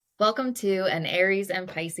Welcome to An Aries and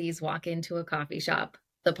Pisces Walk Into a Coffee Shop,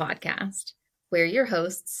 the podcast. We're your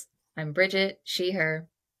hosts. I'm Bridget, she, her.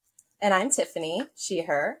 And I'm Tiffany, she,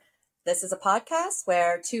 her. This is a podcast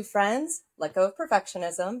where two friends let go of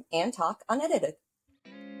perfectionism and talk unedited.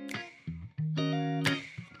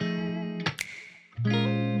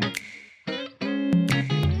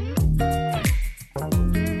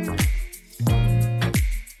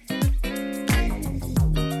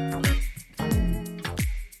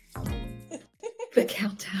 The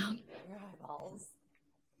countdown. Your eyeballs.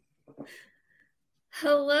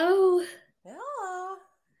 Hello. Yeah.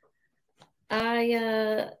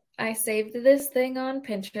 I saved this thing on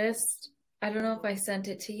Pinterest. I don't know if I sent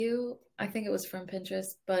it to you. I think it was from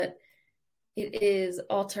Pinterest, but it is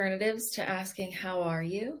alternatives to asking how are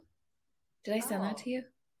you? Did I send that to you?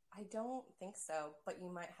 I don't think so, but you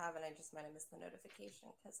might have, and I just might have missed the notification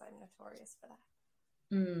because I'm notorious for that.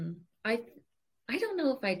 I don't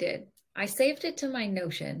know if I did. I saved it to my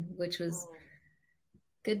Notion, which was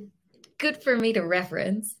good for me to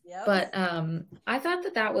reference. Yep. But I thought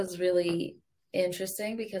that was really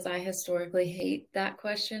interesting because I historically hate that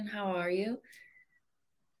question, how are you?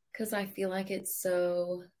 Because I feel like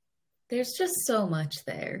there's just so much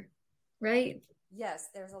there, right? Yes,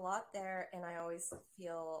 there's a lot there, and I always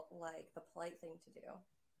feel like the polite thing to do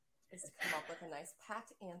is to come up with a nice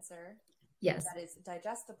packed answer. Yes. That is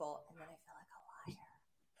digestible, and then I feel like a liar.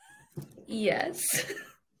 Yes.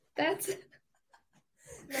 That's... And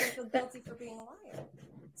then I feel guilty for being a liar.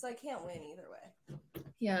 So I can't win either way.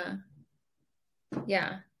 Yeah.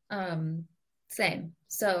 Same.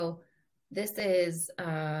 So this is,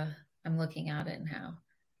 I'm looking at it now,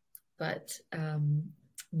 but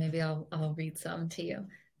maybe I'll read some to you.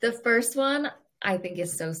 The first one I think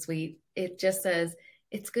is so sweet. It just says,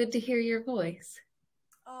 "It's good to hear your voice."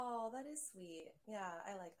 Oh, that is sweet. Yeah,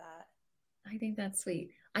 I like that. I think that's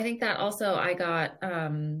sweet. I think that also I got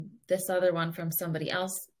this other one from somebody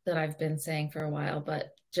else that I've been saying for a while,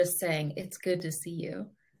 but just saying, "It's good to see you."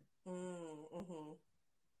 Mm-hmm.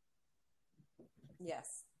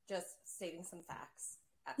 Yes, just stating some facts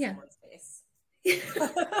at someone's face.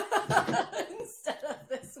 Instead of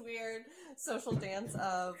this weird social dance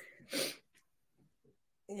of,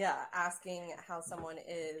 asking how someone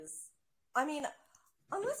is. I mean,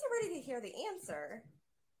 unless you're ready to hear the answer,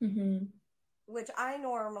 which I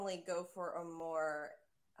normally go for a more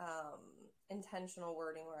intentional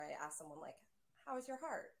wording where I ask someone, like, how is your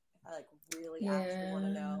heart? If I really actually want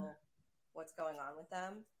to know what's going on with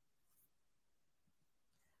them.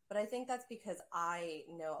 But I think that's because I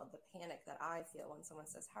know the panic that I feel when someone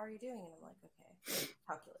says, how are you doing? And I'm like, okay,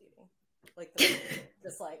 calculating.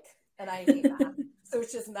 And I hate math. So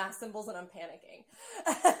it's just math symbols and I'm panicking.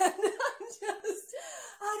 And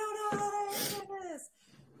I don't know how to answer this.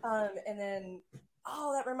 And then,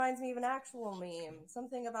 that reminds me of an actual meme.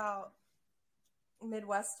 Something about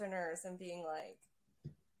Midwesterners and being like,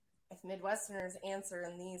 if Midwesterners answer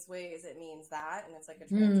in these ways, it means that. And it's like a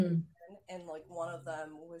translation. And one of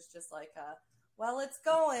them was just like, well, it's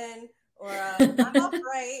going, or I'm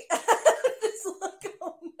upright. It's like,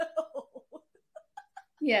 oh no.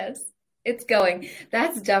 Yes, it's going.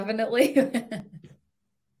 That's definitely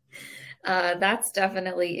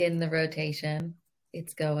in the rotation.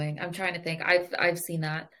 It's going. I'm trying to think. I've seen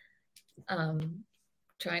that.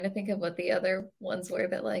 Trying to think of what the other ones were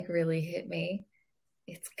that really hit me.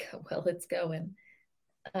 It's going.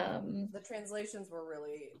 The translations were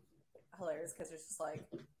really hilarious because it's just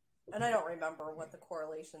and I don't remember what the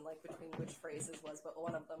correlation between which phrases was, but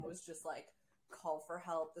one of them was just call for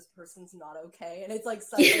help, this person's not okay, and it's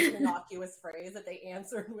such an innocuous phrase that they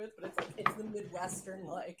answered with, but it's the Midwestern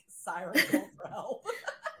siren call for help.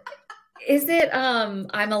 Is it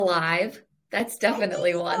I'm alive? That's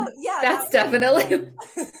definitely one. So. Yeah, that's definitely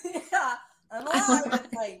yeah, I'm alive,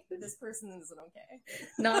 but this person isn't okay.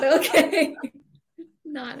 Not okay.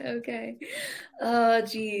 Not okay. Oh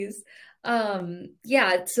geez.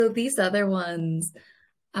 So these other ones,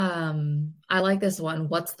 I like this one.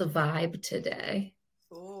 What's the vibe today?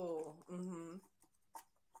 Ooh.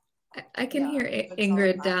 I can hear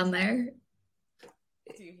Ingrid down there.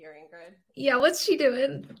 Do you hear Ingrid? Yeah, what's she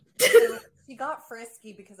doing? She got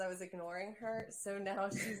frisky because I was ignoring her, so now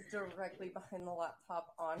she's directly behind the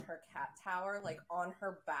laptop on her cat tower, on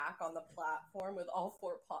her back on the platform with all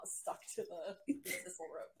four paws stuck to the thistle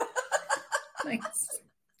rope. Nice.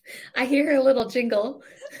 I hear her little jingle.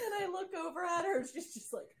 And I look over at her, she's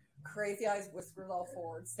just crazy eyes, whispers all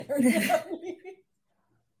forward, staring at me.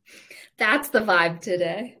 That's the vibe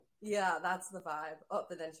today. Yeah, that's the vibe. Oh,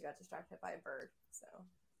 but then she got distracted by a bird, so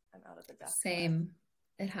I'm out of the depth. Same.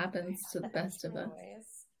 It happens to the best of us.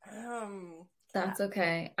 That's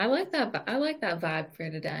okay. I like that. I like that vibe for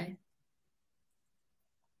today.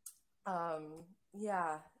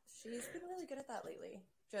 Yeah, she's been really good at that lately.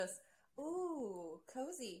 Just, ooh,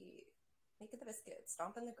 cozy, making the biscuits,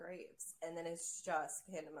 stomping the grapes, and then it's just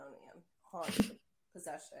pandemonium, haunting,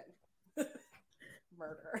 possession,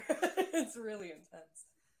 murder. It's really intense.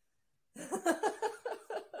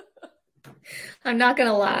 I'm not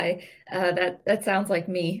gonna lie. That sounds like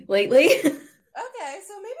me lately. Okay,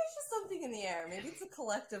 so maybe it's just something in the air. Maybe it's a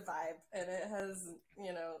collective vibe, and it has,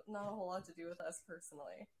 not a whole lot to do with us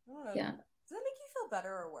personally. I don't know. Yeah. Does that make you feel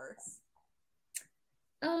better or worse?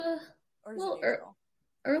 Uh, Or is it well, neutral?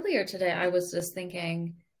 earlier today, I was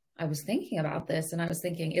thinking about this, and I was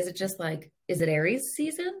thinking, is it just like, is it Aries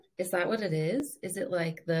season? Is that what it is? Is it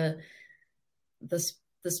like the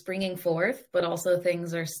the springing forth, but also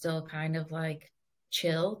things are still kind of like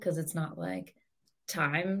chill because it's not like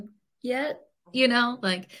time yet, you Mhm. know,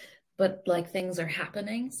 like, but like things are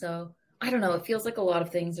happening. So I don't know. It feels like a lot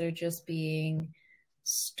of things are just being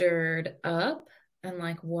stirred up. And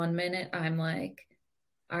like 1 minute, I'm like,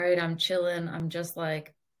 all right, I'm chilling. I'm just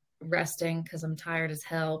like resting because I'm tired as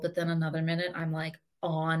hell. But then another minute, I'm like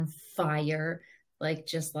on fire, like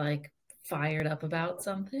just like fired up about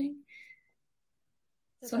something.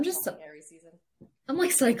 It's So I'm just, definitely Aries season. I'm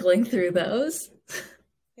like cycling through those.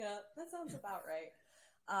 Yeah, that sounds about right.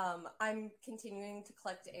 I'm continuing to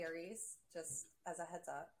collect Aries, just as a heads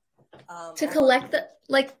up. To Although, collect the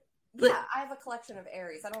yeah, I have a collection of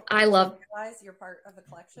Aries. I don't. I Did you love realize you're part of a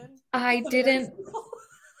collection I of Aries didn't people?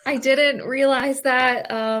 I didn't realize that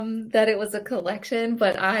that it was a collection,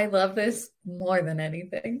 but I love this more than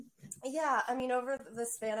anything. Yeah, I mean, over the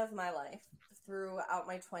span of my life, throughout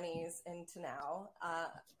my 20s into now,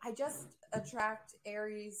 I just attract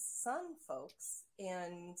Aries Sun folks,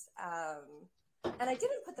 and I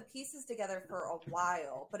didn't put the pieces together for a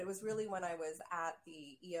while, but it was really when I was at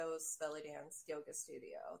the EO's Belly Dance Yoga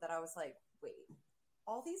Studio that I was like, wait,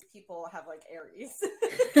 all these people have like Aries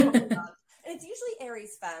going on, and it's usually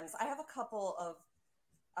Aries femmes. I have a couple of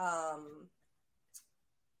um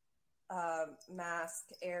mask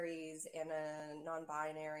Aries and a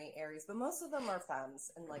non-binary Aries, but most of them are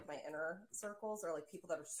femmes, and like my inner circles are like people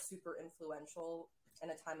that are super influential in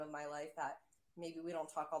a time of my life that maybe we don't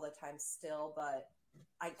talk all the time still, but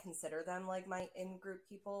I consider them like my in-group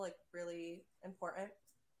people, like really important.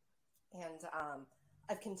 And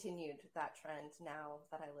I've continued that trend now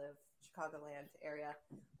that I live Chicagoland area,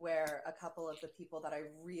 where a couple of the people that I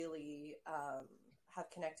really have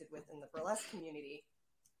connected with in the burlesque community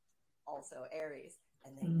also Aries,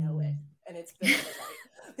 and they know it. And it's been a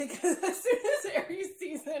delight because as soon as Aries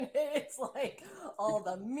season hits, like all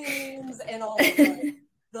the memes and all of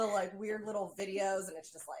the like weird little videos, and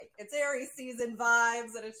it's just like it's Aries season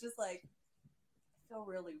vibes, and it's just like I feel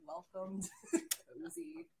really welcomed,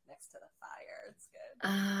 cozy next to the fire. It's good.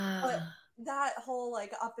 But Ah, that whole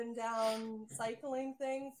like up and down cycling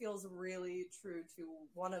thing feels really true to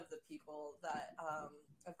one of the people that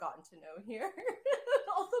I've gotten to know here.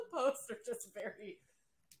 All the posts are just very.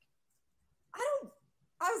 I don't.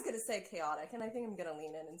 I was gonna say chaotic, and I think I'm gonna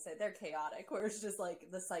lean in and say they're chaotic, where it's just like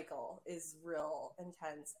the cycle is real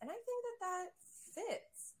intense, and I think that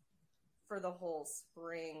fits for the whole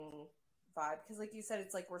spring vibe because, like you said,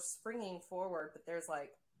 it's like we're springing forward, but there's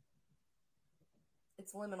like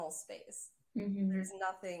it's liminal space. mhm, There's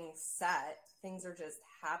nothing set. Things are just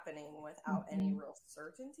happening without any mhm. real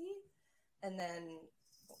certainty. And then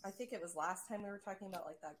I think it was last time we were talking about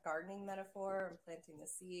like that gardening metaphor and planting the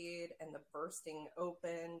seed and the bursting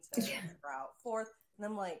open to Yeah. sprout forth. And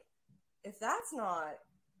I'm like, if that's not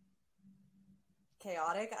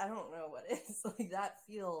chaotic, I don't know what is. Like that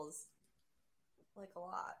feels like a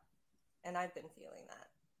lot. And I've been feeling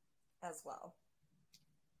that as well.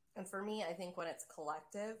 And for me, I think when it's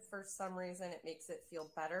collective, for some reason, it makes it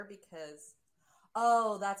feel better because,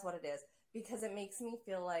 oh, that's what it is. Because it makes me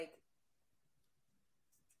feel like,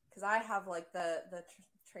 because I have like the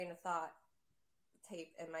train of thought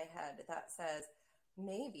tape in my head that says,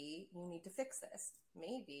 maybe you need to fix this.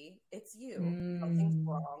 Maybe it's you. Something's Mm.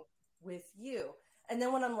 wrong with you. And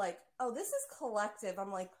then when I'm like, oh, this is collective,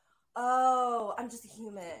 I'm like, oh, I'm just a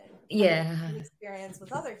human having a Yeah. human experience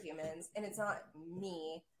with other humans, and it's not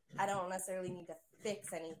me. I don't necessarily need to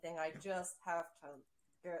fix anything. I just have to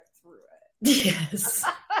get through Yes.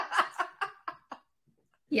 it.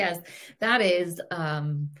 Yes. That is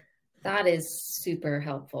super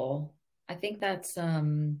helpful. I think that's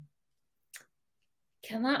can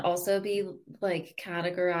that also be like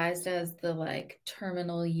categorized as the like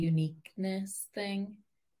terminal uniqueness thing?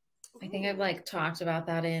 I think I've Ooh. like talked about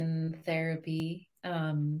that in therapy.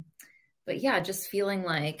 but yeah, just feeling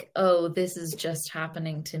like, oh, this is just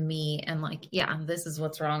happening to me. And like, yeah, this is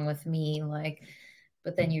what's wrong with me. Like,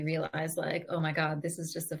 but then you realize, like, oh my God, this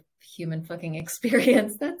is just a human fucking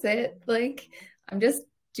experience. That's it. Like, I'm just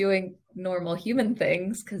doing normal human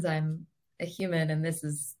things because I'm a human and this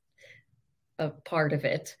is a part of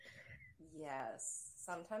it. Yes,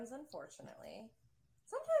 sometimes unfortunately,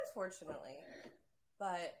 sometimes fortunately,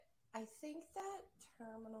 but I think that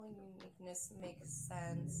terminal uniqueness makes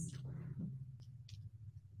sense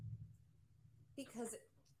because,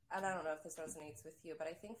 and I don't know if this resonates with you, but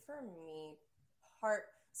I think for me,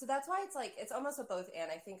 so that's why it's like, it's almost a both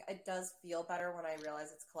and. I think it does feel better when I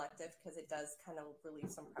realize it's collective because it does kind of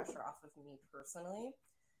relieve some pressure off of me personally.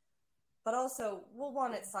 But also, well,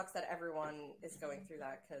 one, it sucks that everyone is going through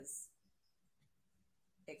that because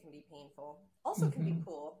it can be painful. Also, can be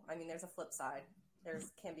cool. I mean, there's a flip side.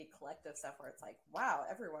 There's can be collective stuff where it's like, wow,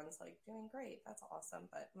 everyone's like doing great. That's awesome.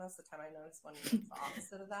 But most of the time, I notice when it's the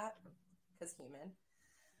opposite of that because human.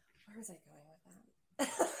 Where was I going with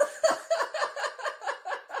that?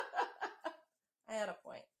 I had a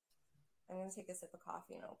point. I'm going to take a sip of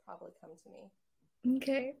coffee and it'll probably come to me.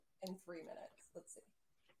 Okay. In 3 minutes. Let's see.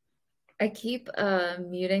 I keep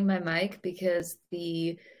muting my mic because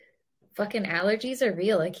the fucking allergies are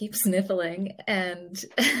real. I keep sniffling and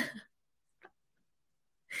I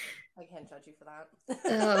can't judge you for that.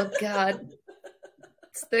 oh God.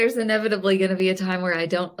 There's inevitably going to be a time where I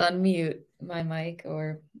don't unmute my mic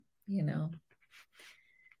or, you know.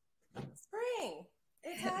 Spring.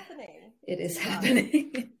 It's happening. It is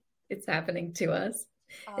happening. It's happening to us.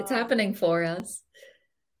 It's happening for us.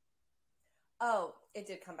 Oh, it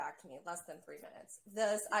did come back to me. Less than 3 minutes.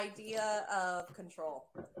 This idea of control.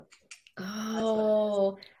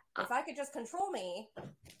 Oh. If I could just control me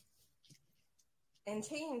and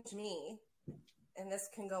change me, and this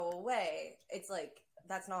can go away, it's like,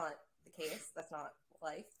 that's not the case. That's not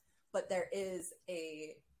life. But there is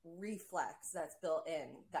a reflex that's built in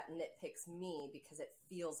that nitpicks me because it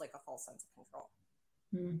feels like a false sense of control.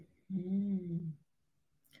 Mm-hmm.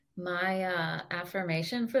 My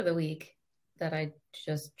affirmation for the week that I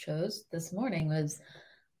just chose this morning was,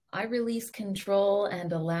 I release control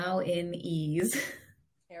and allow in ease.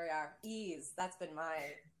 Here we are. Ease. That's been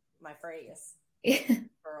my phrase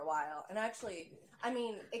for a while. And actually, I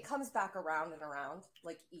mean, it comes back around and around.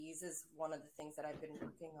 Like, ease is one of the things that I've been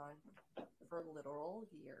working on for literal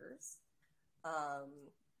years. I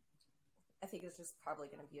think it's just probably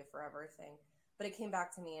going to be a forever thing. But it came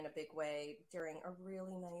back to me in a big way during a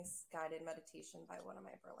really nice guided meditation by one of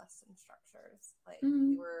my burlesque instructors. Like,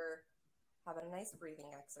 we were having a nice breathing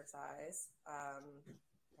exercise. I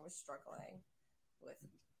was struggling with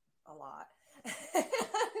a lot.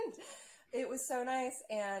 And it was so nice.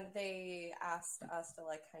 And they asked us to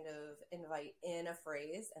like kind of invite in a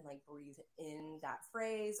phrase and like breathe in that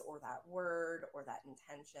phrase or that word or that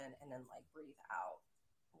intention, and then like breathe out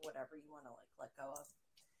whatever you want to like let go of.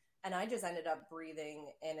 And I just ended up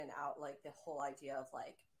breathing in and out like the whole idea of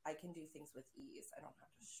like, I can do things with ease. I don't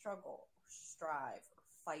have to struggle or strive or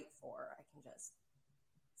fight for. I can just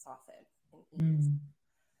soften and ease.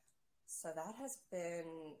 So that has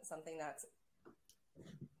been something that's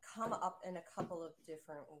come up in a couple of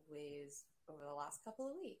different ways over the last couple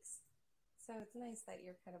of weeks. So it's nice that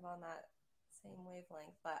you're kind of on that same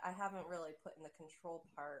wavelength, but I haven't really put in the control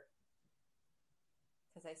part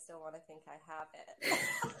because I still want to think I have it.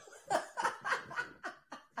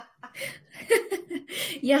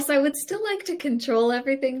 Yes, I would still like to control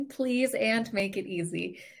everything, please, and make it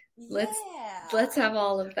easy. Let's have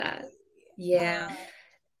all of that. Yeah.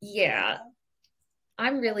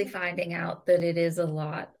 I'm really finding out that it is a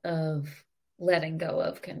lot of letting go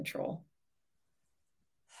of control.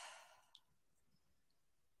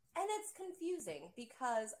 And it's confusing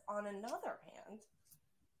because on another hand,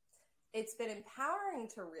 it's been empowering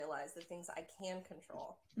to realize the things I can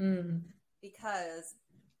control. Because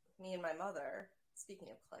me and my mother, speaking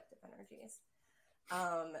of collective energies,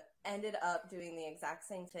 ended up doing the exact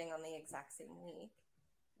same thing on the exact same week,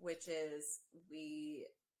 which is we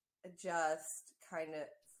just kind of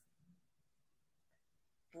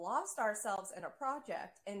lost ourselves in a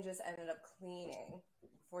project and just ended up cleaning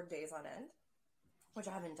for days on end, which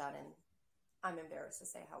I haven't done in, I'm embarrassed to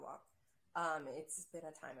say how long. It's been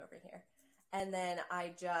a time over here. And then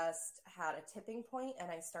I just had a tipping point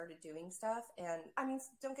and I started doing stuff. And I mean,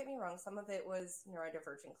 don't get me wrong, some of it was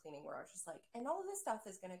neurodivergent cleaning where I was just like, and all of this stuff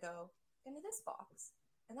is going to go into this box.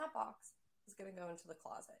 And that box is going to go into the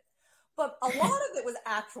closet. But a lot of it was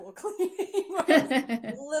actual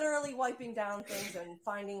cleaning. Literally wiping down things and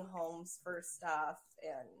finding homes for stuff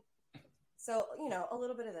and So, a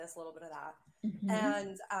little bit of this, a little bit of that. Mm-hmm.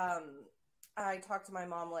 And I talked to my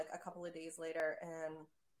mom like a couple of days later, and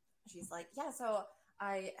she's like, yeah, so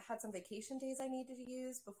I had some vacation days I needed to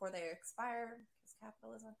use before they expire because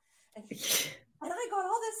capitalism. And she's like, and I got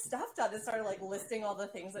all this stuff done and started like listing all the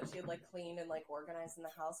things that she had like cleaned and like organized in the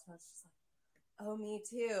house. And I was just like, oh, me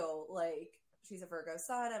too. Like, she's a Virgo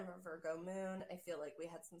sun, I'm a Virgo moon. I feel like we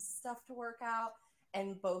had some stuff to work out,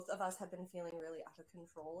 and both of us have been feeling really out of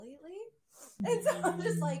control lately. And so I'm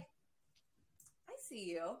just like, I see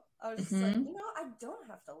you. I was just like, I don't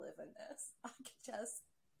have to live in this. I can just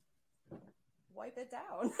wipe it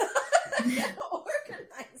down.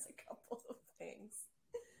 Organize a couple of things.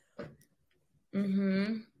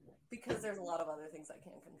 Because there's a lot of other things I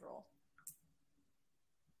can't control.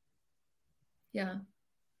 Yeah.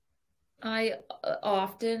 I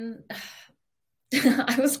often,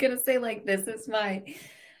 I was going to say like, this is my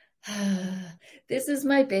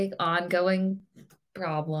big ongoing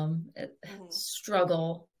problem,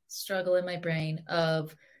 struggle in my brain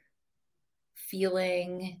of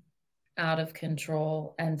feeling out of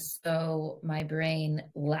control. And so my brain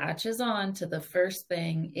latches on to the first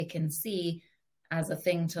thing it can see as a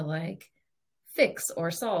thing to like fix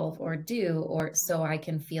or solve or do, or so I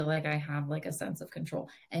can feel like I have like a sense of control.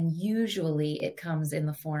 And usually it comes in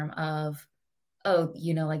the form of, oh,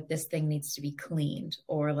 like this thing needs to be cleaned,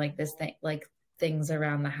 or like this thing, like things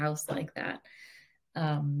around the house like that.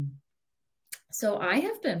 So I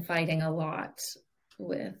have been fighting a lot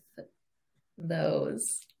with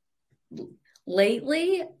those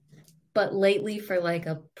lately, but lately for like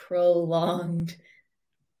a prolonged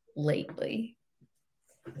lately.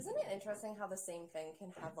 Isn't it interesting how the same thing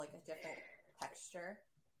can have like a different texture?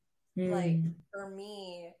 Like for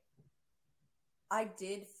me, I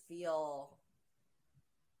did feel,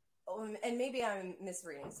 and maybe I'm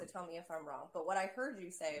misreading, so tell me if I'm wrong, but what I heard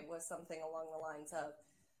you say was something along the lines of,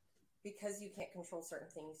 because you can't control certain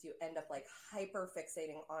things, you end up like hyper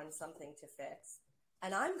fixating on something to fix.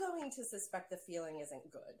 And I'm going to suspect the feeling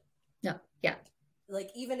isn't good. No, yeah. Like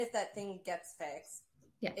even if that thing gets fixed,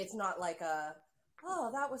 it's not like that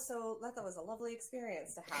was a lovely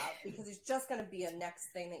experience to have, because it's just going to be a next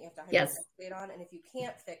thing that you have to hyper fixate on. And if you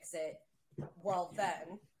can't fix it, well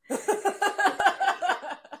then.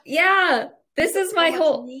 Yeah, this is my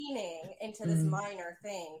whole meaning into this minor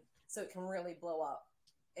thing, so it can really blow up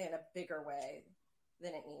in a bigger way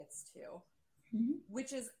than it needs to.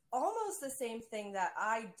 Which is almost the same thing that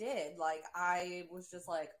I did. Like, I was just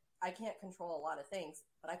like, I can't control a lot of things,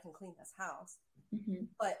 but I can clean this house.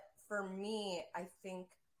 But for me, I think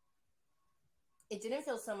it didn't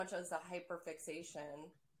feel so much as a hyperfixation,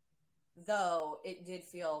 though it did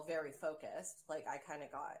feel very focused. Like, I kind of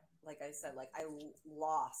got, like I said, like I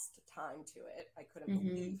lost time to it. I couldn't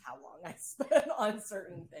believe how long I spent on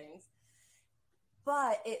certain things.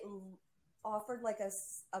 But it offered like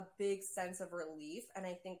a big sense of relief, and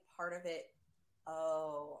I think part of it,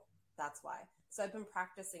 that's why. So I've been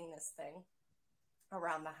practicing this thing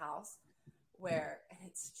around the house where, and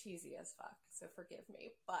it's cheesy as fuck, so forgive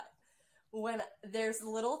me, but when there's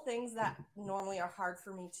little things that normally are hard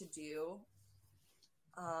for me to do,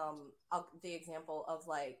 the example of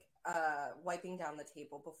like wiping down the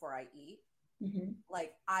table before I eat,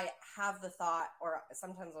 like I have the thought, or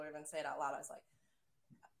sometimes I'll even say it out loud, I was like,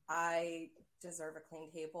 I deserve a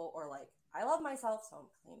clean table, or like, I love myself, so I'm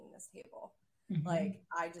cleaning this table. Like,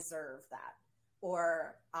 I deserve that.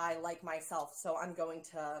 Or I like myself, so I'm going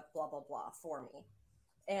to blah, blah, blah for me.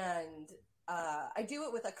 And I do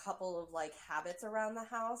it with a couple of like habits around the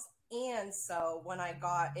house. And so when I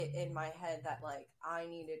got it in my head that like I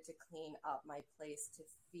needed to clean up my place to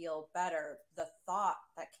feel better, the thought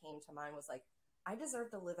that came to mind was like, I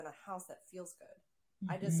deserve to live in a house that feels good.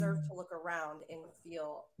 I deserve to look around and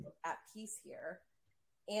feel at peace here.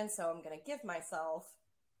 And so I'm going to give myself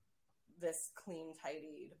this clean,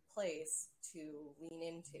 tidied place to lean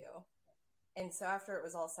into. And so after it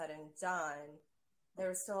was all said and done, there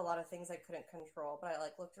was still a lot of things I couldn't control, but I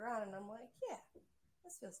like looked around and I'm like, yeah,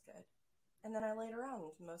 this feels good. And then I laid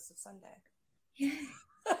around most of Sunday. Yeah.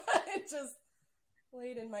 I just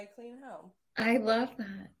laid in my clean home. I love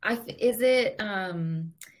that.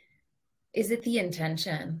 Is it the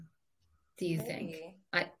intention, do you think?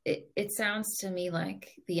 It sounds to me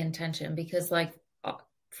like the intention, because like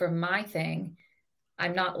for my thing,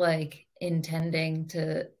 I'm not like intending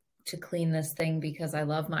to clean this thing because I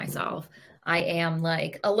love myself. I am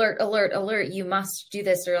like, alert, alert, alert, you must do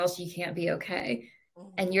this or else you can't be okay.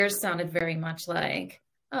 And yours sounded very much like,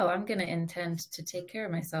 oh, I'm going to intend to take care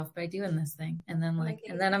of myself by doing this thing. And then like,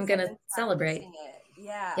 and then I'm going to celebrate.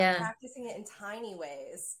 Yeah, practicing it in tiny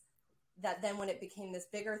ways that then when it became this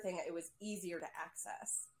bigger thing, it was easier to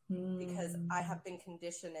access because I have been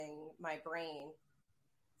conditioning my brain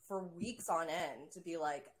for weeks on end to be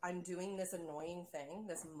like, I'm doing this annoying thing,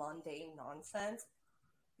 this mundane nonsense,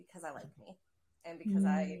 because I like me and because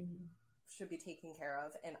I should be taken care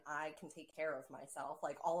of and I can take care of myself.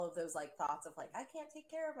 Like all of those like thoughts of like, I can't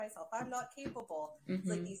take care of myself, I'm not capable. It's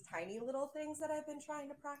like these tiny little things that I've been trying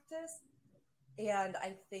to practice. And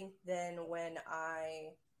I think then when I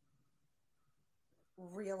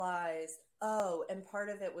realized, oh, and part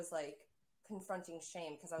of it was like confronting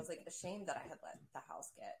shame, because I was like ashamed that I had let the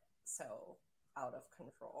house get so out of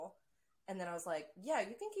control. And then I was like, yeah,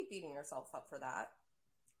 you can keep beating yourself up for that.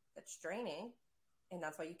 That's draining. And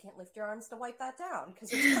that's why you can't lift your arms to wipe that down,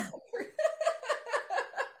 because you're tired.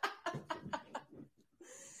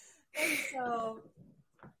 And so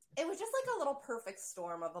it was just like a little perfect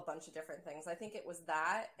storm of a bunch of different things. I think it was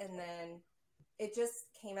that, and then it just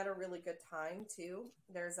came at a really good time too.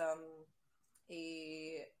 There's a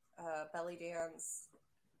belly dance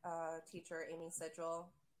teacher, Amy Sigil.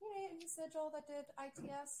 You know Amy Sigil that did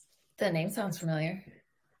ITS? The name sounds familiar.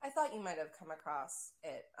 I thought you might have come across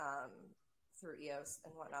it through EOS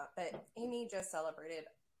and whatnot. But Amy just celebrated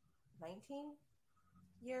 19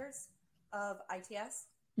 years of ITS,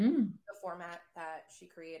 the format that she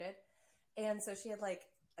created. And so she had like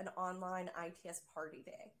an online ITS party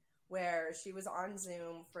day where she was on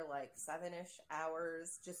Zoom for like 7-ish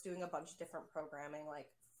hours, just doing a bunch of different programming, like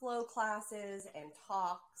flow classes and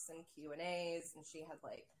talks and Q&As. And she had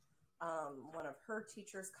like one of her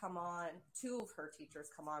teachers come on, 2 of her teachers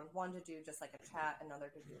come on, one to do just like a chat, another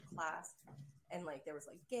to do a class. And like there was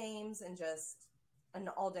like games and just an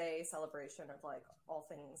all-day celebration of like all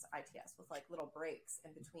things ITS with like little breaks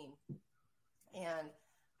in between. And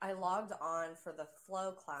I logged on for the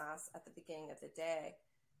flow class at the beginning of the day.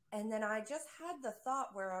 And then I just had the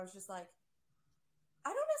thought where I was just like, I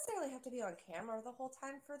don't necessarily have to be on camera the whole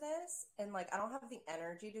time for this. And like, I don't have the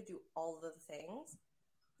energy to do all of the things.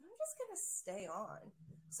 I'm just going to stay on.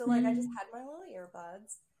 So like, I just had my little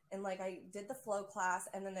earbuds and like, I did the flow class,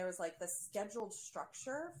 and then there was like the scheduled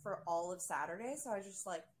structure for all of Saturday. So I was just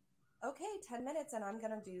like, okay, 10 minutes and I'm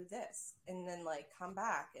going to do this. And then like come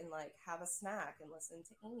back and like have a snack and listen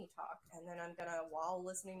to Amy talk. And then I'm going to, while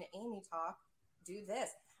listening to Amy talk, do this.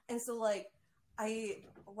 And so like,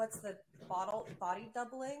 what's the body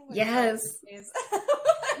doubling? Yes. Is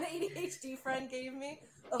an ADHD friend gave me.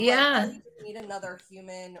 Of Yeah. Like, you need another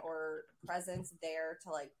human or presence there to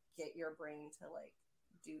like get your brain to like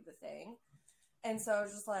do the thing. And so I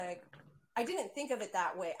was just like, I didn't think of it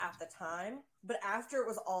that way at the time, but after it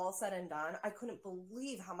was all said and done, I couldn't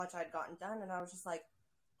believe how much I'd gotten done. And I was just like,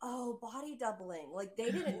 oh, body doubling. Like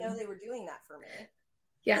they didn't know they were doing that for me.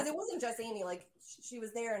 Yeah. Because it wasn't just Amy. Like she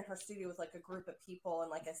was there in her studio with like a group of people.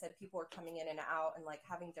 And like I said, people were coming in and out and like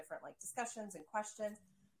having different like discussions and questions.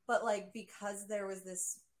 But like, because there was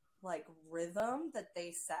this like rhythm that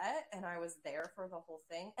they set and I was there for the whole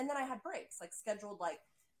thing. And then I had breaks, like scheduled like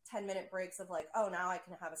 10-minute breaks of like, oh, now I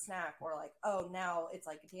can have a snack, or like, oh, now it's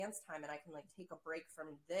like dance time and I can like take a break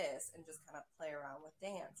from this and just kind of play around with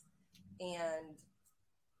dance. And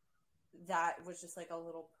that was just like a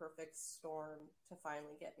little perfect storm to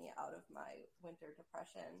finally get me out of my winter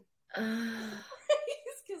depression.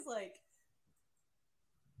 Because like,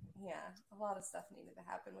 yeah, a lot of stuff needed to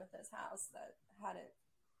happen with this house that hadn't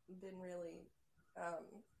been really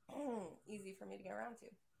easy for me to get around to.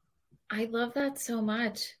 I love that so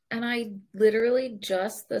much. And I literally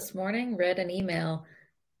just this morning read an email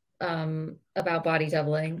about body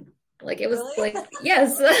doubling. Like it was really? like,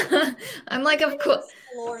 yes. I'm like, of course.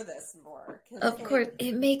 Explore this more. Of course.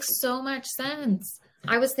 It makes so much sense.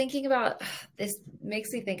 I was thinking about, this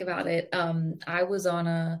makes me think about it. I was on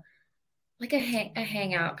a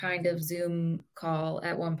hangout kind of Zoom call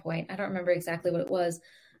at one point. I don't remember exactly what it was,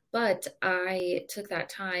 but I took that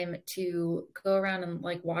time to go around and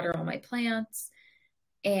like water all my plants.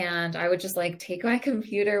 And I would just like take my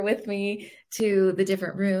computer with me to the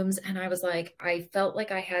different rooms. And I was like, I felt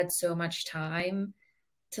like I had so much time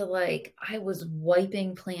to like, I was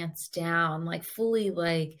wiping plants down, like fully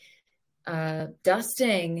like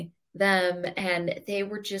dusting them. And they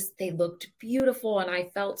looked beautiful. And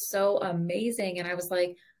I felt so amazing. And I was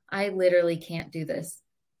like, I literally can't do this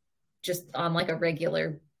just on like a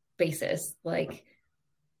regular basis. Like,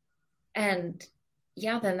 and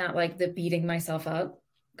yeah, then that like the beating myself up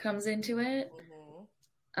comes into it.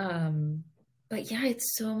 But yeah,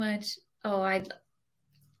 it's so much. Oh,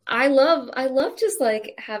 I love just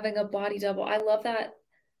like having a body double. I love that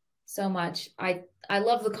so much. I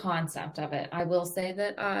love the concept of it. I will say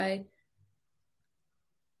that I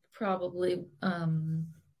probably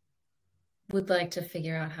would like to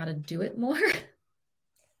figure out how to do it more.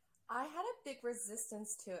 I had a big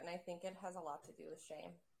resistance to it, and I think it has a lot to do with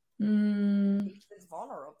shame. Mm, Because it's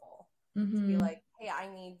vulnerable to be mm-hmm. like, hey, I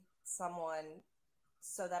need someone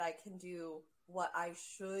so that I can do what I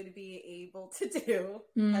should be able to do,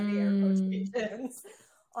 heavy air Mm, quotations,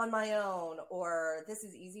 on my own, or this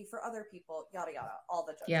is easy for other people, yada yada, all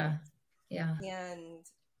the yeah. judgments. Yeah.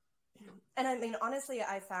 And I mean, honestly,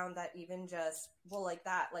 I found that even just, well, like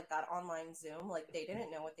that online Zoom, like they didn't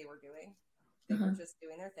know what they were doing. They were Uh-huh. just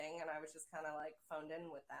doing their thing, and I was just kind of like phoned in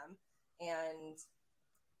with them and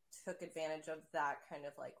took advantage of that kind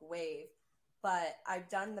of like wave. But I've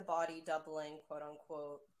done the body doubling, quote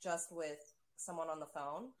unquote, just with someone on the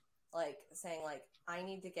phone, like saying like, I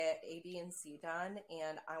need to get A, B, and C done,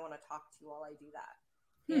 and I want to talk to you while I do that.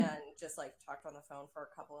 Hmm. And just like talked on the phone for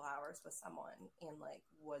a couple of hours with someone and like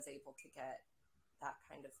was able to get that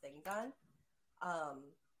kind of thing done.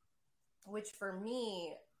 Which for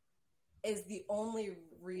me is the only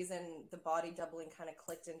reason the body doubling kind of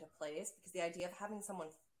clicked into place, because the idea of having someone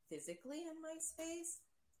physically in my space,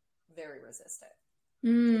 very resistant.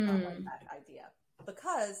 Did not like Mm, that idea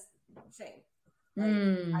because shame. Like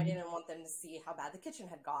I mm. didn't want them to see how bad the kitchen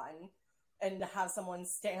had gotten and to have someone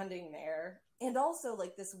standing there. And also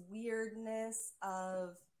like this weirdness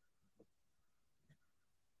of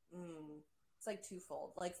it's like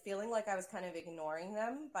twofold. Like feeling like I was kind of ignoring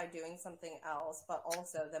them by doing something else, but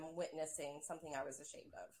also them witnessing something I was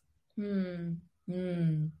ashamed of. Mm,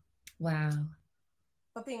 mm. Wow.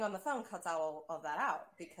 But being on the phone cuts all of that out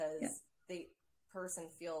Yeah. because the person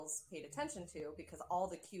feels paid attention to because all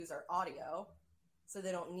the cues are audio. So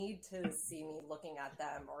they don't need to see me looking at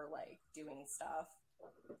them or like doing stuff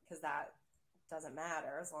because that doesn't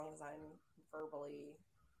matter as long as I'm verbally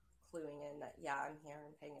cluing in that, yeah, I'm here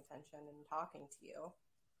and paying attention and talking to you.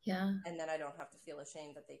 Yeah. And then I don't have to feel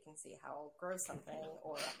ashamed that they can see how gross something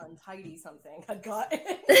or untidy something had gotten.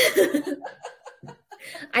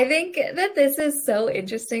 I think that this is so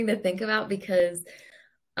interesting to think about because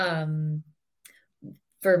um,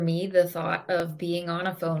 for me, the thought of being on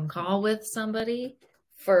a phone call with somebody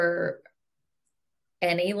for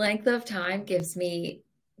any length of time gives me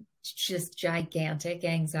just gigantic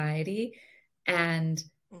anxiety. And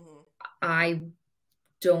Mm-hmm. I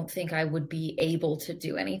don't think I would be able to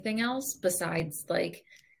do anything else besides like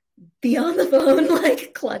be on the phone,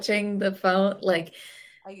 like clutching the phone. Like,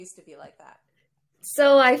 I used to be like that.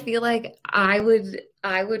 so I feel like I would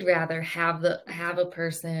rather have a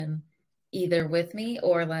person either with me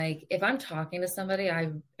or like if I'm talking to somebody,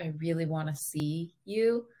 I really want to see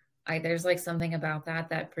you. There's like something about that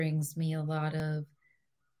that brings me a lot of,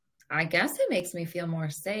 I guess it makes me feel more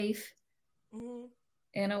safe Mm-hmm.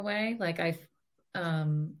 in a way. Like I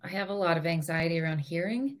have a lot of anxiety around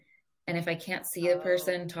hearing, and if I can't see a Oh,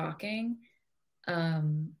 person talking,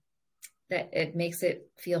 um, that it makes it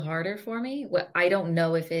feel harder for me. What I don't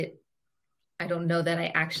know if it, I don't know that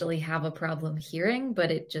I actually have a problem hearing,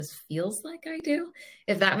 but it just feels like I do,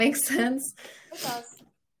 if that makes sense. it does.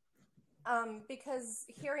 Because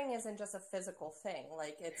hearing isn't just a physical thing.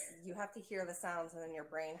 Like it's you have to hear the sounds, and then your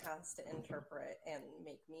brain has to interpret and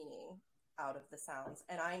make meaning out of the sounds.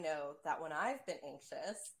 And I know that when I've been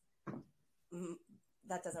anxious, mm,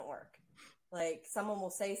 that doesn't work. Like someone will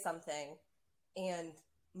say something, and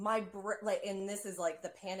like, and this is like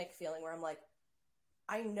the panic feeling where I'm like,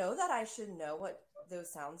 I know that I should know what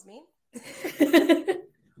those sounds mean,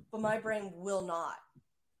 but my brain will not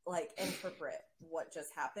like interpret what just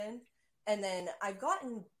happened. And then I've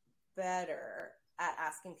gotten better at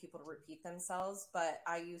asking people to repeat themselves, but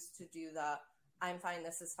I used to do the I'm fine,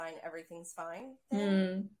 this is fine, everything's fine thing,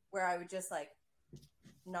 Mm. where I would just like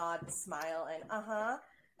nod, smile, and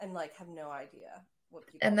and like have no idea what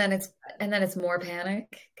people and then actually it's said. and then it's more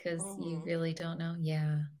panic because you Mm-hmm. really don't know.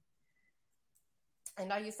 Yeah.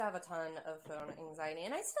 And I used to have a ton of phone anxiety,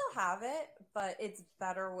 and I still have it, but it's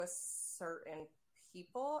better with certain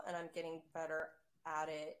people, and I'm getting better at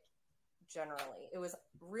it generally. It was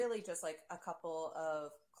really just like a couple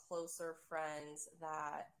of closer friends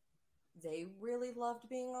that they really loved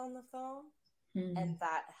being on the phone, and Mm.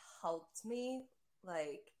 that helped me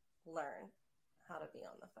like learn how to be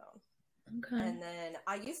on the phone. Okay. And then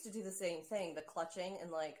I used to do the same thing, the clutching,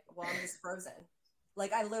 and like, well, I'm just frozen.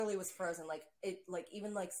 Like I literally was frozen. Like it, like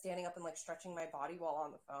even like standing up and like stretching my body while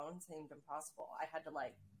on the phone seemed impossible. I had to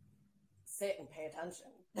like sit and pay attention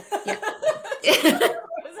Yeah. to whatever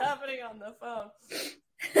was happening on the phone.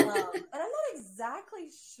 And I'm not exactly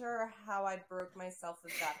sure how I broke myself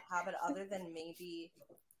of that habit, other than maybe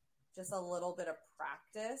just a little bit of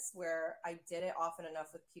practice where I did it often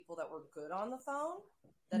enough with people that were good on the phone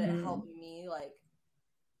that it Mm. helped me like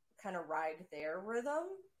kind of ride their rhythm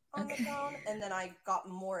on the phone. And then I got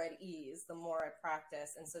more at ease the more I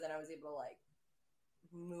practiced. And so then I was able to like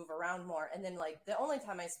move around more. And then like the only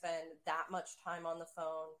time I spend that much time on the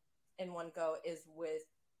phone in one go is with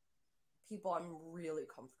people I'm really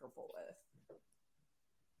comfortable with.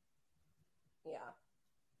 Yeah.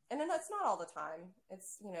 And then that's not all the time.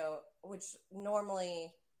 It's, you know, which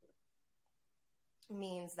normally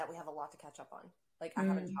means that we have a lot to catch up on. Like I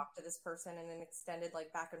haven't talked to this person in an extended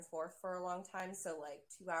like back and forth for a long time. So like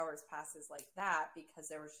 2 hours passes like that because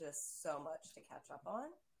there was just so much to catch up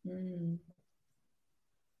on.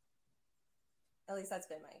 At least that's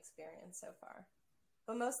been my experience so far.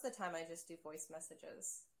 But most of the time I just do voice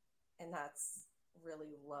messages, and that's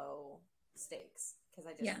really low stakes because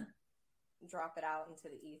I just drop it out into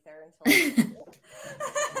the ether until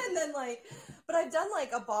and then like, but I've done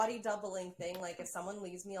like a body doubling thing. Like if someone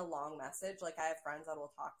leaves me a long message, like I have friends that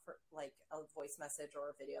will talk for like a voice message or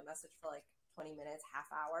a video message for like 20 minutes,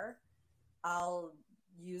 half hour. I'll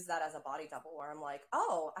use that as a body double where I'm like,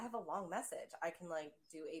 oh, I have a long message. I can like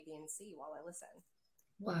do A, B, and C while I listen.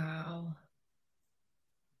 Wow.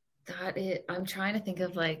 I'm trying to think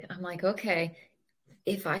of like, I'm like, okay,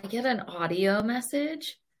 if I get an audio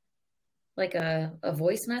message, like a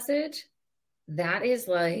voice message, that is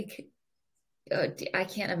like, I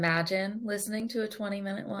can't imagine listening to a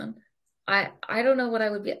 20-minute one. I don't know what I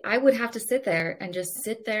would be. I would have to sit there and just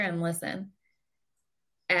sit there and listen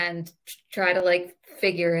and try to like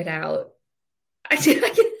figure it out.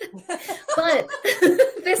 But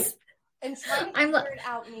this and trying to figure it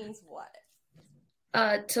out means what?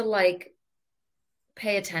 To like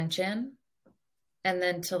pay attention and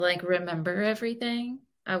then to like remember everything.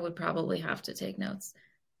 I would probably have to take notes.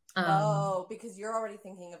 Because you're already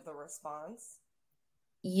thinking of the response.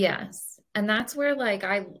 Yes. And that's where like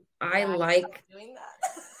I like doing that.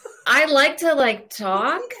 I like to like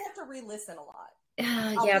talk. I think I have to re-listen a lot.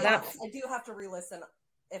 I do have to re-listen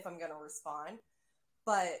if I'm going to respond.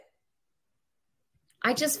 But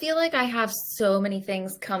I just feel like I have so many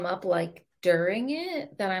things come up like during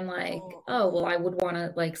it that I'm like, oh, well, I would want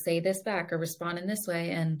to like say this back or respond in this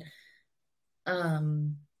way. And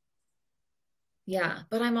yeah,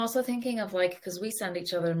 but I'm also thinking of like, because we send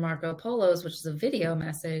each other Marco Polos, which is a video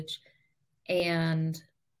message. And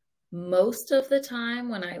most of the time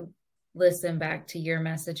when I listen back to your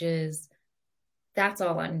messages, that's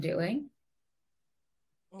all I'm doing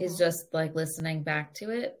is just like listening back to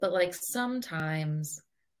it. But like sometimes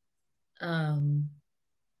I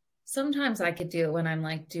could do it when I'm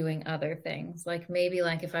like doing other things, like maybe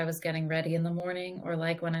like if I was getting ready in the morning or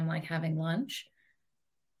like when I'm like having lunch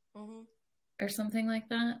or something like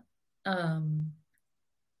that.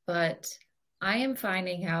 But I am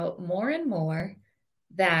finding out more and more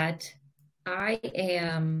that I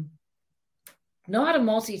am not a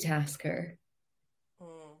multitasker,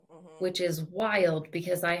 which is wild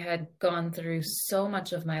because I had gone through so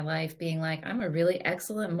much of my life being like, I'm a really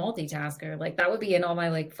excellent multitasker. Like that would be in all my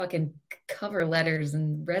like fucking cover letters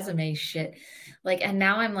and resume shit. Like, and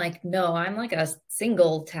now I'm like, no, I'm like a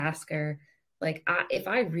single tasker. Like if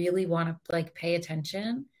I really want to like pay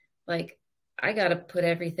attention, like I got to put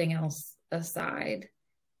everything else aside.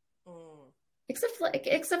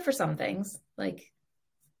 Except for some things like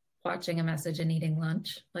watching a message and eating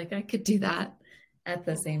lunch. Like I could do that at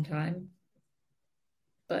the same time.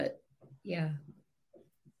 But yeah.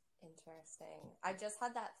 Interesting. I just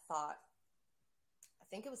had that thought, I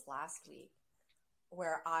think it was last week,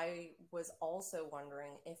 where I was also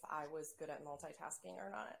wondering if I was good at multitasking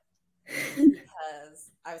or not.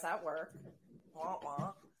 Because I was at work,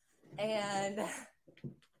 and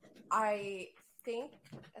I think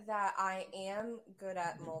that I am good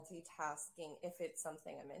at multitasking if it's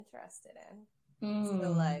something I'm interested in.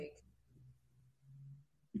 So like,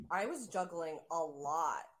 I was juggling a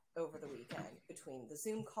lot over the weekend between the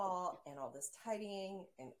Zoom call and all this tidying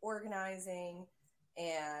and organizing,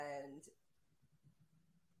 and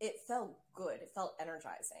it felt good. It felt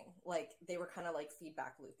energizing. Like they were kind of like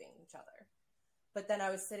feedback looping each other. But then I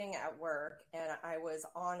was sitting at work and I was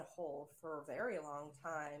on hold for a very long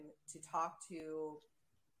time to talk to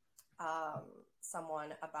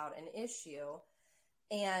someone about an issue.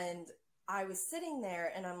 And I was sitting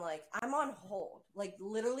there and I'm like, I'm on hold. Like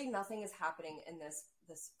literally nothing is happening in this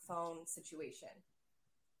phone situation.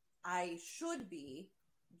 I should be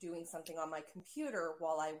doing something on my computer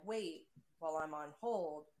while I wait, while I'm on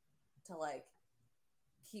hold to like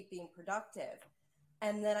keep being productive.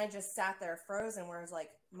 And then I just sat there frozen where I was like,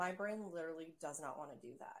 my brain literally does not want to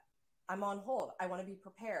do that. I'm on hold. I want to be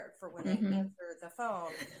prepared for when I answer the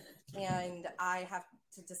phone and I have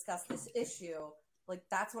to discuss this issue. Like,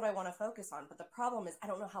 that's what I want to focus on. But the problem is I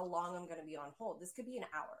don't know how long I'm going to be on hold. This could be an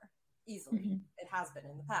hour easily. Mm-hmm. It has been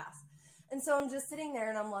in the past. And so I'm just sitting there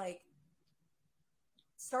and I'm like,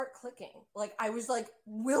 start clicking. Like, I was like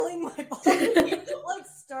willing my body to like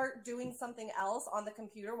start doing something else on the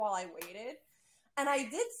computer while I waited. And I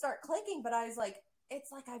did start clicking, but I was like, it's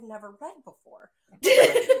like I've never read before.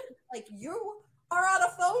 Like, you are on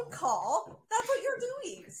a phone call. That's what you're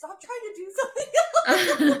doing. Stop trying to do something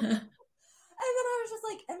else. And then I was just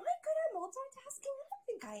like, am I good at multitasking? I don't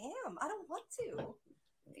think I am. I don't want to.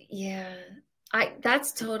 Yeah.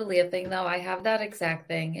 That's totally a thing though. I have that exact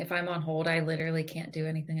thing. If I'm on hold, I literally can't do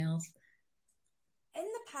anything else. In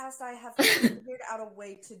the past, I have figured out a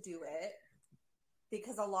way to do it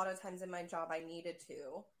because a lot of times in my job I needed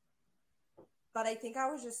to. But I think I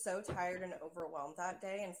was just so tired and overwhelmed that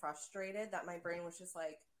day and frustrated that my brain was just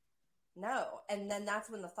like, no. And then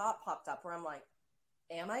that's when the thought popped up where I'm like,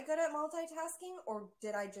 am I good at multitasking, or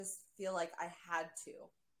did I just feel like I had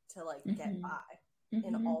to like get by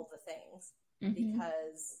in all the things?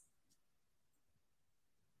 Because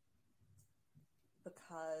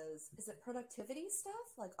is it productivity stuff?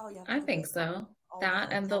 Like, oh yeah, I think so.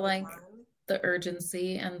 That and the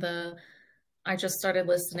urgency and I just started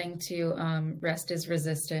listening to Rest is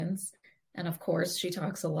Resistance. And of course she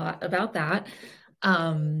talks a lot about that.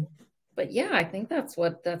 But yeah, I think that's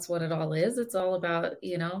what it all is. It's all about,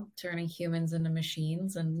 turning humans into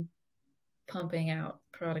machines and pumping out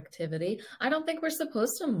productivity. I don't think we're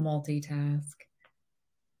supposed to multitask.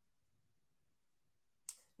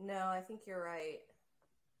 No, I think you're right.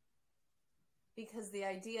 Because the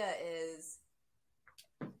idea is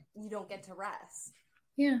you don't get to rest.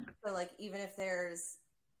 Yeah. So like, even if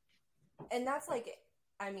and that's like,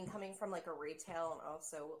 I mean, coming from like a retail and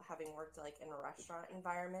also having worked like in a restaurant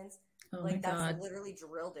environment, like that's literally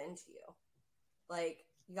drilled into you. Like,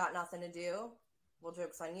 you got nothing to do? Well,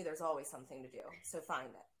 joke's on you. There's always something to do. So find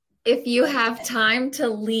it. If you have time to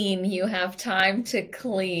lean, you have time to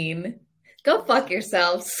clean. Go fuck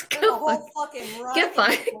yourselves. Get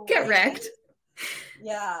wrecked.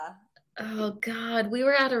 Yeah. Oh God, we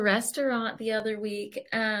were at a restaurant the other week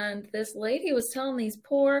and this lady was telling these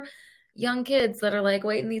poor young kids that are like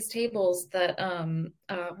waiting these tables that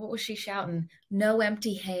what was she shouting? No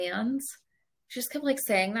empty hands. She just kept like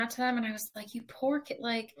saying that to them and I was like, you poor kid.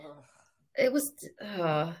 Like, it was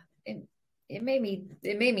it made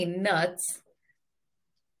me nuts.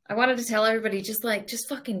 I wanted to tell everybody just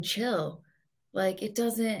fucking chill. Like, it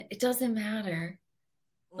doesn't matter.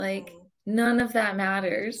 Like, none of that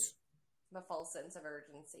matters. The false sense of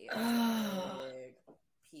urgency is a big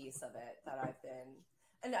piece of it that I've been,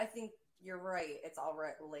 and I think you're right. It's all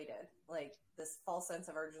related. Like, this false sense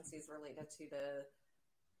of urgency is related to the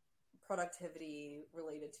productivity,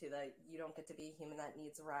 related to that you don't get to be a human that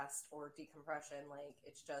needs rest or decompression. Like,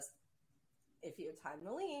 it's just, if you have time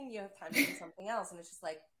to lean, you have time to do something else, and it's just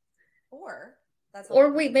like,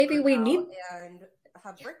 maybe we need and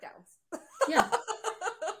have breakdowns. Yeah.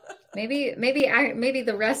 Maybe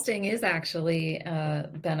the resting is actually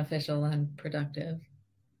beneficial and productive.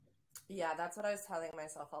 Yeah, that's what I was telling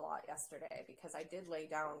myself a lot yesterday, because I did lay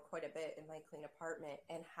down quite a bit in my clean apartment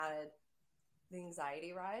and had the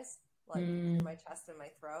anxiety rise, like in my chest and my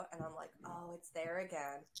throat, and I'm like, oh, it's there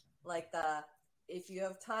again. Like, if you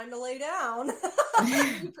have time to lay down,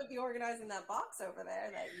 you could be organizing that box over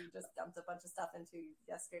there that you just dumped a bunch of stuff into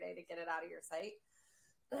yesterday to get it out of your sight.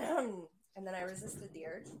 And then I resisted the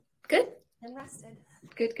urge. Good. And rested.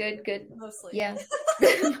 Good. Mostly. Yeah.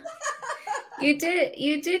 You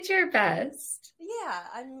did your best. Yeah,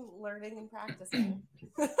 I'm learning and practicing.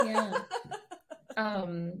 Yeah.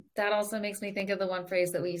 That also makes me think of the one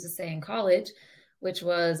phrase that we used to say in college, which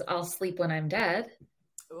was, I'll sleep when I'm dead.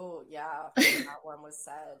 Oh, yeah. That one was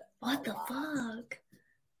said. What the fuck?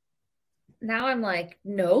 Now I'm like,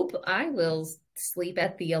 nope, I will sleep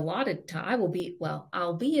at the allotted time.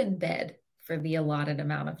 I'll be in bed for the allotted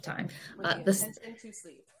amount of time. To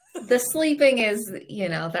sleep. The sleeping is,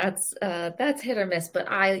 that's hit or miss,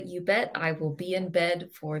 but you bet I will be in bed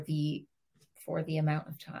for the amount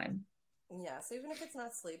of time. Yeah, so even if it's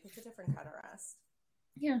not sleep, it's a different kind of rest.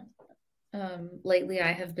 Yeah. Lately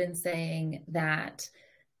I have been saying that,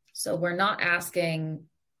 so we're not asking,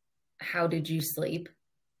 how did you sleep?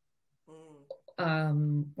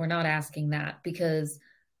 We're not asking that because,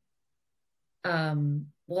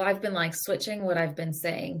 I've been like switching what I've been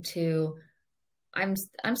saying to, I'm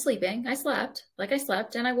sleeping. I slept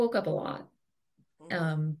and I woke up a lot.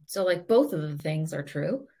 So like both of the things are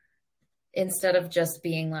true, instead of just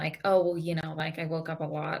being like, oh, well, like I woke up a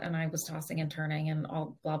lot and I was tossing and turning and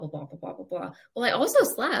all blah, blah, blah, blah, blah, blah, blah. Well, I also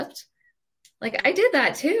slept. Like, I did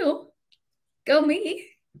that too. Go me.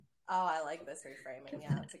 Oh, I like this reframing.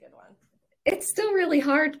 Yeah, that's a good one. It's still really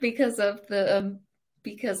hard because of the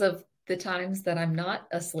times that I'm not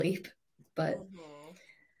asleep, but Hmm.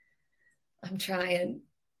 I'm trying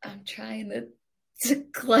to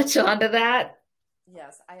clutch onto that.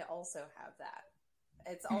 Yes, I also have that.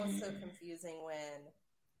 It's always so confusing when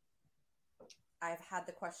I've had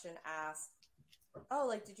the question asked, oh,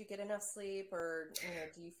 like, did you get enough sleep, or,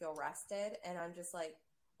 do you feel rested? And I'm just like,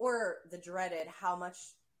 or the dreaded, how much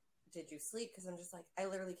did you sleep? Because I'm just like, I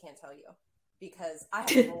literally can't tell you because I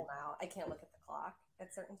have a rule now. I can't look at the clock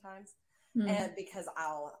at certain times. Mm. And because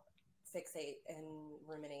I'll fixate and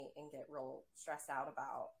ruminate and get real stressed out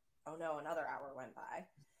about, oh no, another hour went by.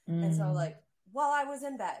 And so, Mm. like, while I was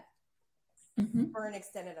in bed Mm-hmm. for an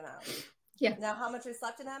extended amount. Yeah. Now, how much I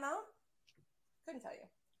slept in that amount? Couldn't tell you.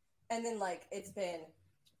 And then, like, it's been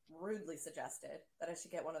rudely suggested that I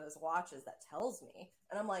should get one of those watches that tells me.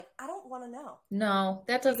 And I'm like, I don't want to know. No,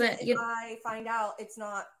 that Because doesn't if I find out it's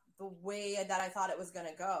not the way that I thought it was going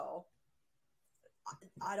to go,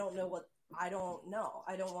 I don't know what, I don't know.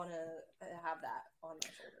 I don't want to have that on my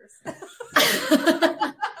shoulders.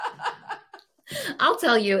 I'll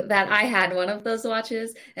tell you that I had one of those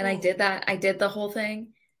watches and I Mm. did that. I did the whole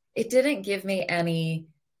thing. It didn't give me any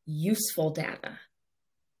useful data.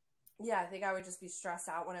 Yeah, I think I would just be stressed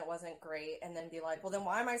out when it wasn't great and then be like, well, then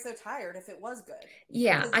why am I so tired if it was good?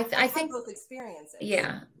 Yeah, Because I I've had think, both experiences.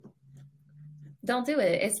 yeah, don't do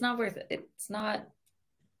it. It's not worth it. It's not, I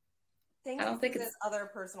Thank you don't for think this it's, other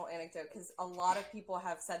personal anecdote because a lot of people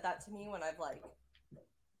have said that to me when I've like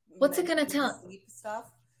what's it gonna mentioned tell? sleep stuff.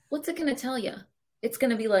 What's it gonna tell you? It's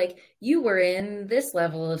gonna be like, you were in this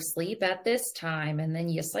level of sleep at this time, and then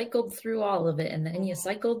you cycled through all of it, and then you Mm-hmm.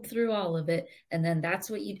 cycled through all of it, and then that's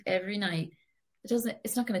what you every night.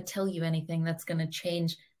 It's not gonna tell you anything that's gonna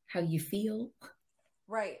change how you feel.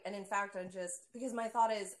 Right. And in fact, I'm just because my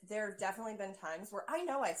thought is there have definitely been times where I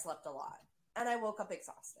know I slept a lot and I woke up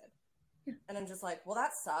exhausted. Yeah. And I'm just like, well,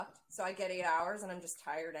 that sucked. So I get 8 hours and I'm just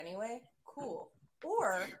tired anyway. Cool.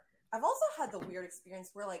 Or I've also had the weird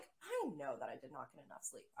experience where, like, I know that I did not get enough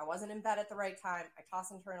sleep. I wasn't in bed at the right time. I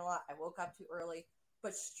toss and turn a lot. I woke up too early.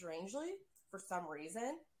 But strangely, for some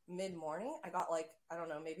reason, mid morning, I got like, I don't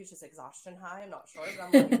know, maybe it's just exhaustion high. I'm not sure. But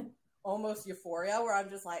I'm like, almost euphoria where I'm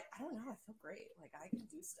just like, I don't know, I feel great. Like I can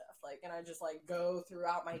do stuff. Like, and I just like go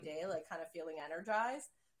throughout my day, like kind of feeling energized.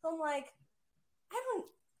 So I'm like, I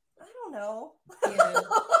I don't know. Yeah.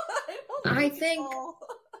 I think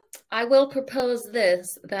I will propose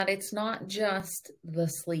this that it's not just the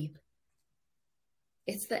sleep.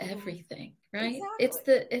 It's the everything, right?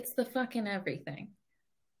 Exactly. It's the fucking everything.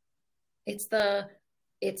 It's the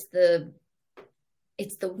it's the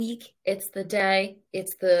it's the week, it's the day,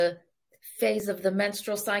 it's the phase of the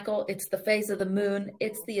menstrual cycle, it's the phase of the moon,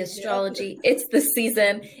 it's the Yep. astrology, it's the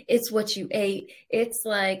season, it's what you ate, it's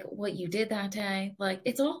like what you did that day. Like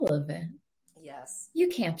it's all of it. Yes. You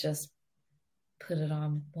can't just put it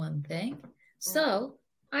on one thing. Mm-hmm. So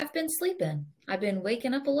I've been sleeping. I've been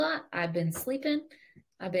waking up a lot. I've been sleeping.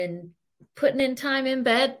 I've been putting in time in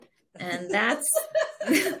bed. And that's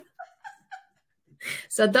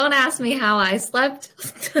so don't ask me how I slept.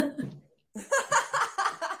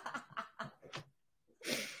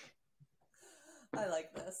 I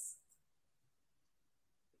like this.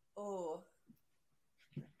 Oh,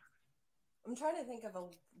 I'm trying to think of a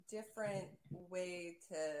different way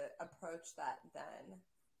to approach that then.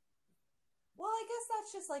 Well, I guess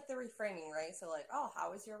that's just like the reframing, right? So, like, oh,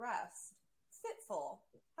 how was your rest? Fitful.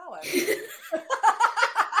 However,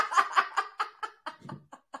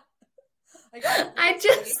 I got I enough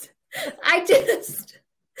sleep. just I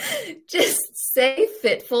just say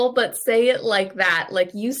fitful, but say it like that.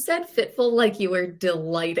 Like you said fitful like you were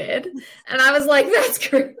delighted. And I was like, that's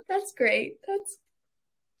great. That's great. That's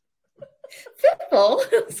fitful.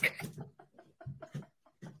 That's great.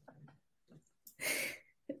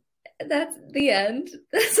 That's the end.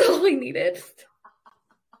 That's all we needed.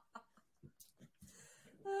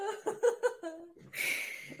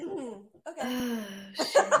 Okay.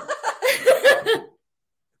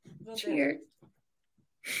 Cheers.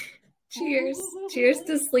 Cheers. Cheers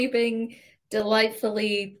to sleeping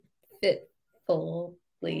delightfully,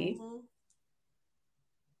 fitfully.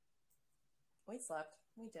 We slept.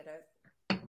 We did it.